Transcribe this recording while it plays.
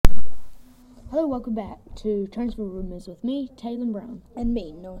Hello, welcome back to Transfer Rumours with me, Taylor Brown. And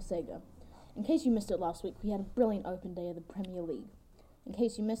me, Noah Sega. In case you missed it last week, we had a brilliant open day of the Premier League. In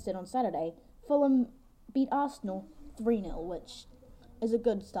case you missed it on Saturday, Fulham beat Arsenal 3-0, which is a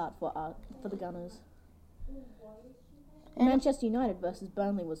good start for the Gunners. And Manchester United versus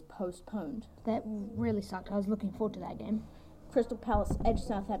Burnley was postponed. That really sucked. I was looking forward to that game. Crystal Palace edged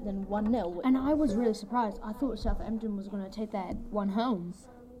Southampton 1-0. And I was really surprised. I thought Southampton was going to take that one home.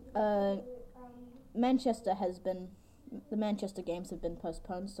 The Manchester games have been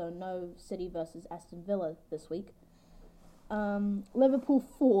postponed, so no City versus Aston Villa this week. Liverpool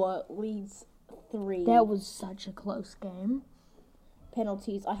 4, Leeds 3. That was such a close game.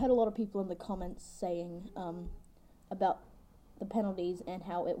 Penalties. I heard a lot of people in the comments saying about the penalties and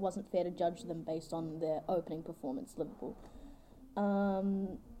how it wasn't fair to judge them based on their opening performance, Liverpool.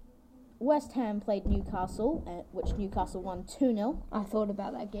 West Ham played Newcastle, which Newcastle won 2-0. I thought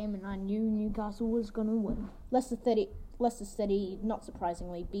about that game and I knew Newcastle was going to win. Leicester City, not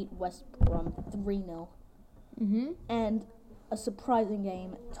surprisingly, beat West Brom 3-0. And a surprising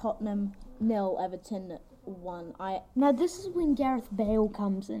game, Tottenham 0, Everton 1. Now this is when Gareth Bale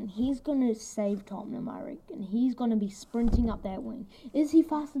comes in. He's going to save Tottenham, I reckon. He's going to be sprinting up that wing. Is he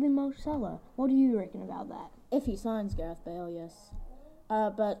faster than Mo Salah? What do you reckon about that? If he signs Gareth Bale, yes.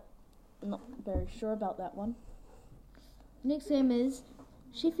 But I'm not very sure about that one. Next game is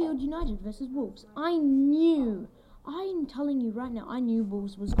Sheffield United versus Wolves. I'm telling you right now, I knew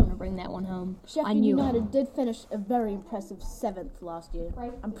Wolves was going to bring that one home. Sheffield United did finish a very impressive 7th last year.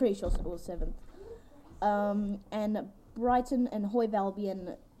 Right. I'm pretty sure it was 7th. And Brighton and Hove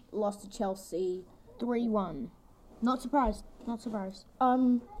Albion lost to Chelsea 3-1. Not surprised.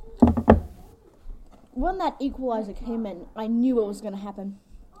 When that equaliser came in, I knew it was going to happen.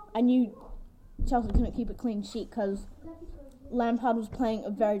 I knew Chelsea couldn't keep a clean sheet because Lampard was playing a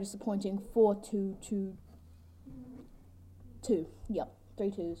very disappointing 4-2-2-2. Yep,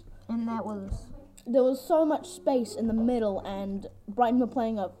 3-2s. And there was so much space in the middle, and Brighton were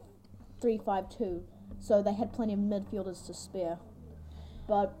playing a 3-5-2, so they had plenty of midfielders to spare.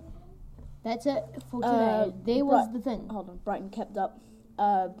 But that's it for today. There was the thing. Hold on, Brighton kept up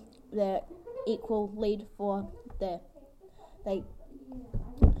their equal lead for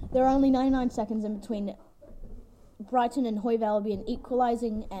there are only 99 seconds in between Brighton and Hove Albion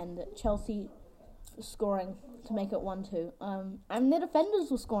equalising and Chelsea scoring to make it 1-2. And their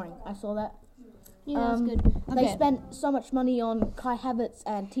defenders were scoring. I saw that. Yeah, that's good. They spent so much money on Kai Havertz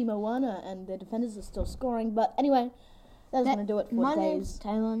and Timo Werner, and their defenders are still scoring. But anyway, that's going to do it for my days. name's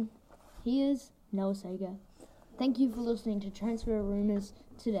Taylor. He is Noah Sega. Thank you for listening to Transfer Rumours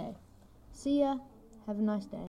today. See ya. Have a nice day.